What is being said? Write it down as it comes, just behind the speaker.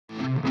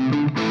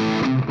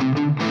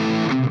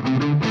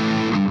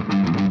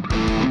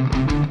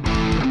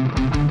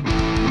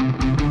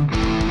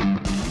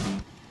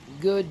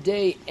Good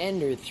day,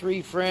 Ender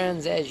 3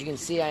 friends. As you can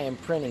see, I am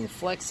printing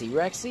Flexi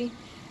Rexy,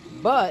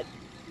 but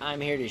I'm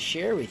here to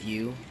share with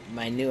you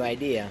my new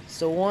idea.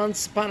 So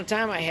once upon a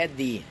time, I had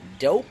the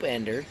dope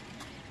Ender,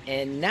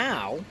 and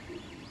now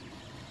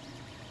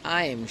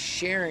I am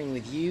sharing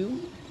with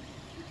you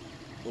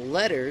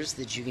letters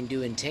that you can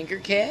do in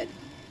Tinkercad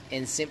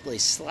and simply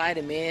slide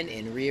them in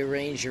and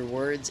rearrange your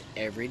words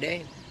every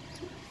day.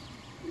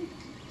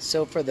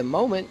 So for the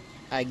moment,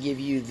 I give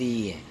you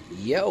the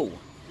yo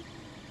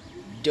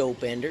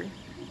dope Ender,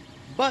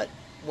 but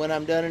when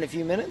I'm done in a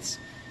few minutes,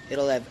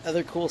 it'll have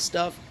other cool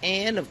stuff,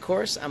 and of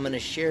course I'm going to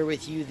share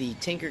with you the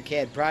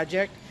Tinkercad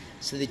project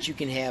so that you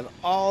can have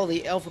all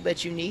the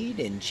alphabet you need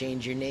and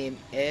change your name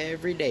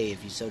every day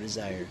if you so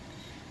desire.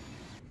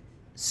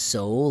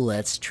 So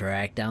let's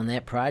track down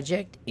that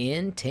project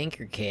in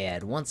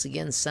Tinkercad. Once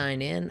again,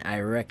 sign in. I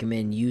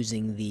recommend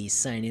using the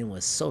sign in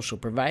with social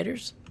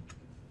providers.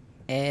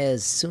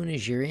 As soon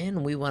as you're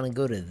in, we want to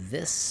go to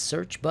this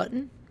search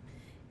button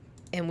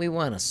and we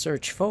want to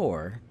search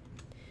for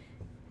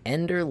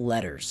Ender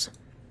letters.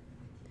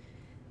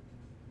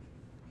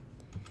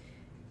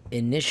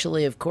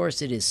 Initially, of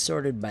course, it is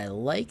sorted by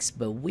likes,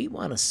 but we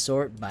want to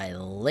sort by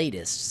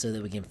latest so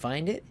that we can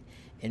find it.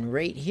 And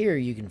right here,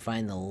 you can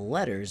find the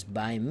letters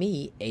by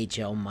me,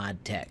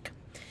 HLModTech.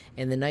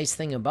 And the nice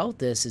thing about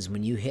this is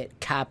when you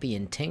hit copy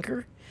and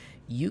tinker,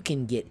 you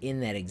can get in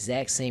that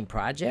exact same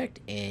project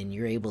and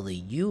you're able to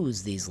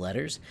use these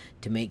letters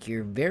to make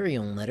your very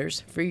own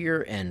letters for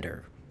your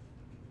Ender.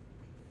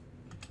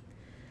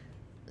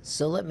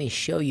 So let me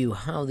show you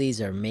how these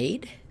are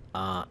made.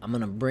 I'm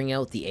going to bring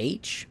out the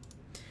H.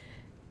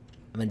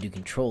 I'm going to do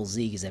Control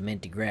Z because I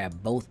meant to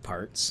grab both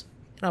parts.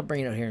 And I'll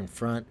bring it out here in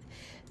front.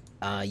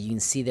 You can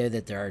see there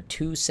that there are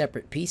two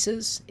separate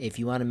pieces. If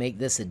you want to make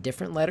this a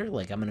different letter,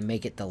 like I'm going to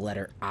make it the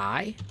letter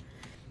I,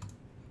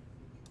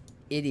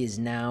 it is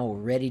now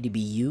ready to be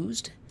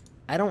used.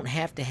 I don't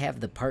have to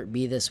have the part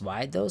be this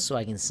wide though, so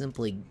I can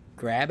simply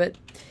grab it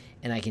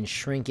and I can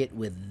shrink it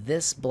with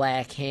this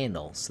black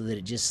handle so that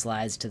it just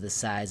slides to the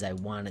size I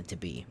want it to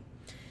be.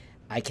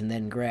 I can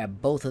then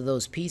grab both of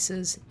those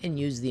pieces and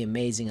use the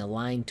amazing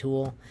align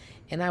tool,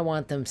 and I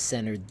want them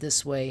centered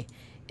this way.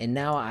 And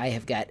now I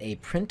have got a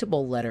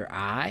printable letter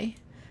I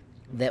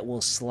that will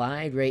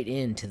slide right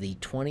into the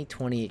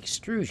 2020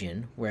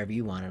 extrusion wherever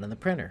you want it on the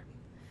printer.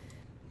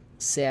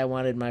 Say I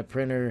wanted my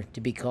printer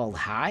to be called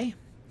Hi.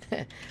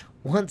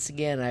 Once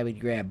again, I would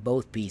grab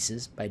both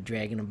pieces by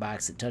dragging a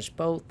box that touched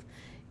both,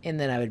 and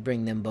then I would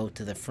bring them both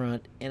to the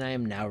front, and I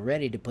am now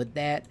ready to put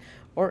that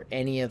or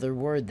any other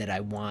word that I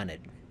wanted.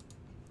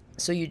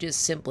 So you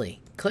just simply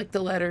click the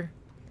letter,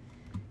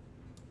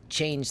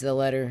 change the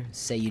letter,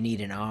 say you need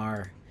an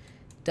R,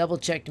 double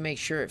check to make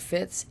sure it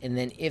fits, and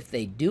then if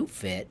they do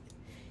fit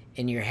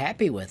and you're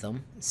happy with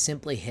them,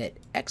 simply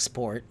hit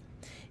export.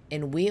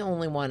 And we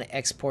only want to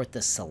export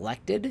the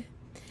selected,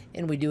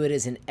 and we do it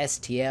as an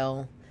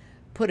STL.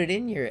 Put it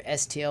in your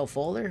STL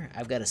folder.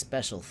 I've got a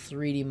special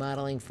 3D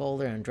modeling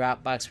folder on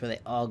Dropbox where they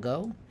all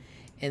go,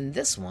 and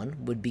this one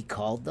would be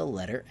called the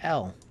letter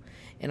L.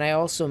 And I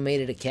also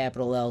made it a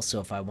capital L, so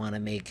if I want to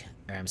make,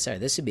 or I'm sorry,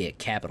 this would be a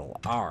capital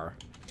R.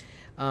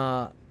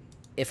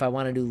 If I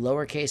want to do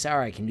lowercase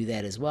r, I can do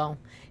that as well,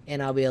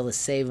 and I'll be able to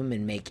save them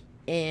and make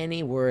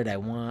any word I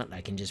want.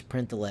 I can just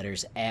print the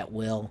letters at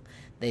will.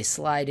 They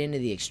slide into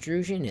the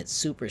extrusion. It's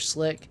super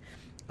slick.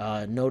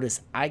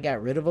 Notice I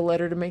got rid of a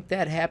letter to make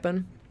that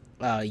happen.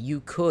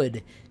 You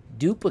could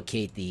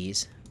duplicate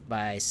these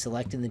by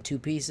selecting the two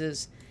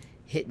pieces,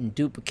 hitting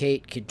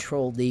duplicate,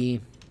 Control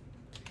D,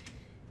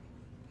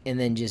 and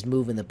then just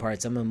moving the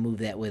parts. I'm going to move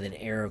that with an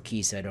arrow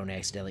key so I don't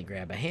accidentally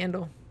grab a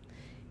handle.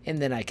 And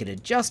then I could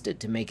adjust it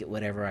to make it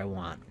whatever I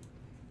want.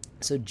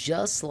 So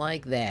just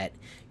like that,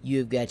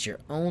 you've got your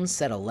own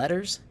set of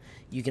letters.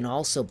 You can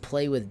also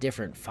play with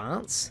different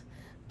fonts,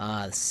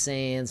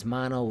 sans,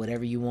 mono,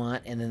 whatever you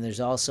want. And then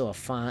there's also a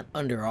font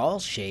under all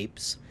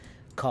shapes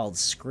called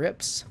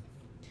scripts.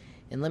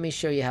 And let me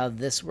show you how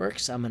this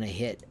works. I'm going to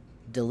hit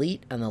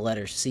delete on the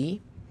letter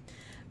C.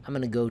 I'm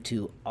going to go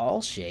to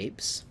all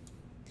shapes,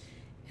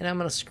 and I'm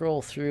going to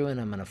scroll through and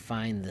I'm going to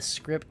find the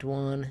script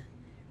one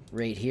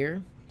right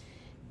here.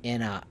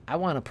 And I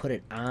want to put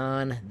it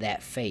on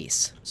that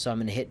face. So I'm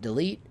going to hit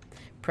delete,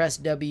 press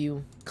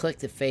W, click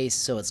the face,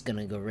 so it's going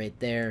to go right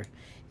there.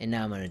 And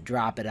now I'm going to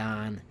drop it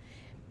on.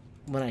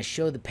 When I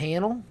show the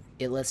panel,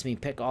 it lets me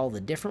pick all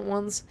the different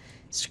ones.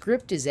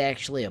 Script is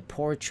actually a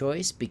poor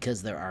choice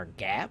because there are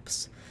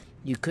gaps.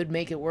 You could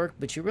make it work,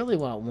 but you really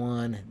want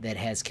one that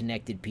has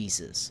connected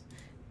pieces.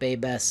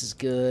 Baybest is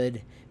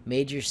good.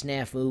 Major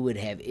Snafu would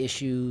have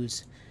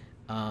issues.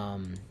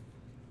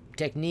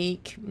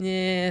 Technique,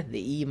 the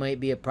E might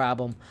be a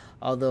problem,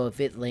 although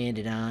if it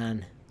landed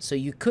on, so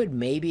you could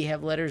maybe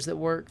have letters that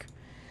work.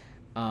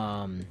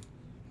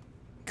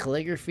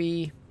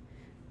 Calligraphy,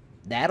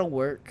 that'll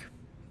work.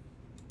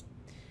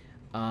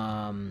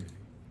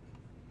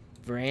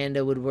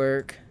 Veranda would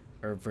work,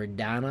 or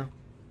Verdana.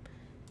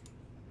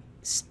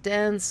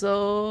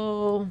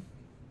 Stencil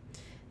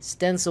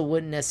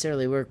wouldn't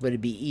necessarily work, but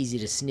it'd be easy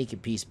to sneak a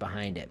piece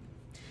behind it.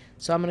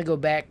 So I'm going to go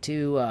back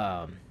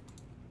to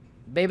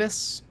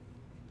Babus,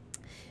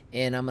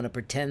 and I'm going to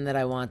pretend that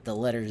I want the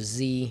letter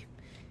Z.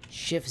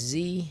 Shift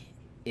Z,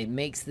 it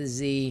makes the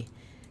Z.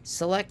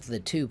 Select the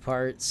two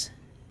parts,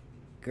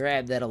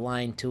 grab that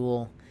align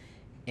tool,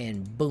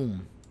 and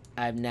boom,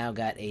 I've now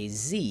got a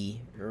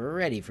Z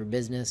ready for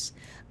business.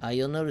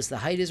 You'll notice the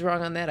height is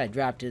wrong on that. I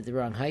dropped it at the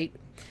wrong height.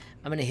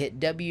 I'm going to hit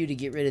W to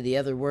get rid of the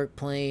other work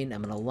plane.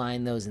 I'm going to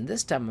align those, and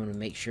this time I'm going to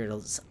make sure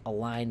it's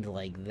aligned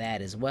like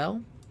that as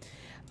well.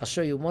 I'll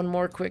show you one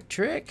more quick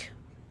trick.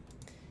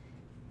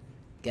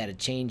 Got to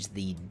change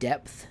the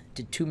depth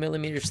to 2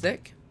 millimeters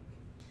thick.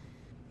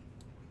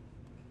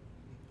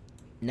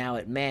 Now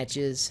it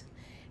matches.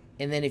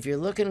 And then if you're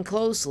looking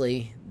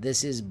closely,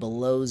 this is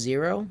below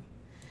 0.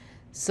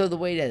 So the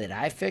way that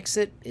I fix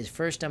it is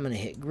first I'm going to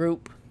hit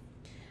group.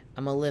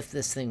 I'm going to lift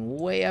this thing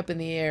way up in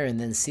the air, and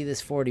then see this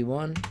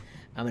 41?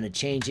 I'm going to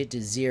change it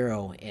to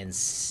 0, and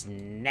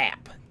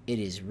snap! It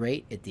is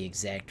right at the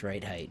exact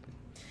right height.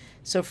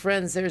 So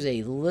friends, there's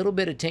a little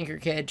bit of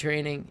Tinkercad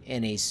training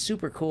and a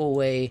super cool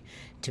way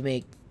to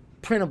make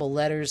printable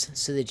letters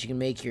so that you can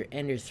make your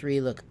Ender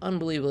 3 look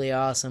unbelievably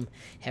awesome.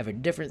 Have a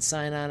different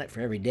sign on it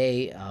for every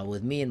day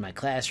with me in my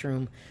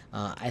classroom.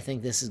 I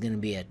think this is going to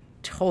be a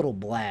total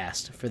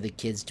blast for the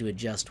kids to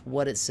adjust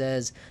what it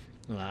says.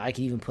 I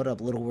can even put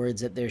up little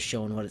words up there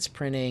showing what it's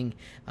printing.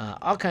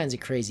 All kinds of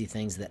crazy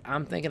things that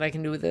I'm thinking I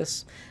can do with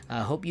this.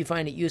 Hope you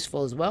find it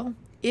useful as well.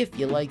 If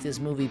you like this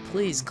movie,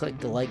 please click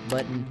the like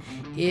button.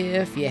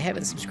 If you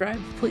haven't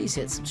subscribed, please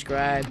hit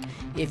subscribe.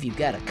 If you've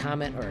got a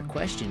comment or a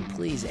question,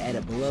 please add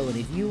it below. And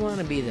if you want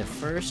to be the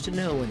first to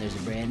know when there's a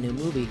brand new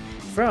movie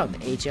from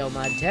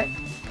HLModTech,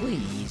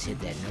 please hit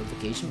that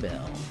notification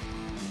bell.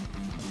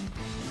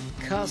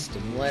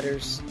 Custom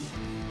letters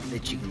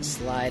that you can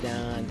slide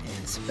on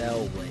and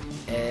spell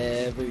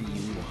whatever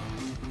you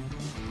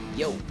want.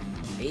 Yo,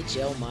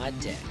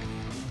 HLModTech.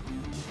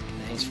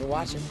 Thanks for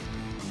watching.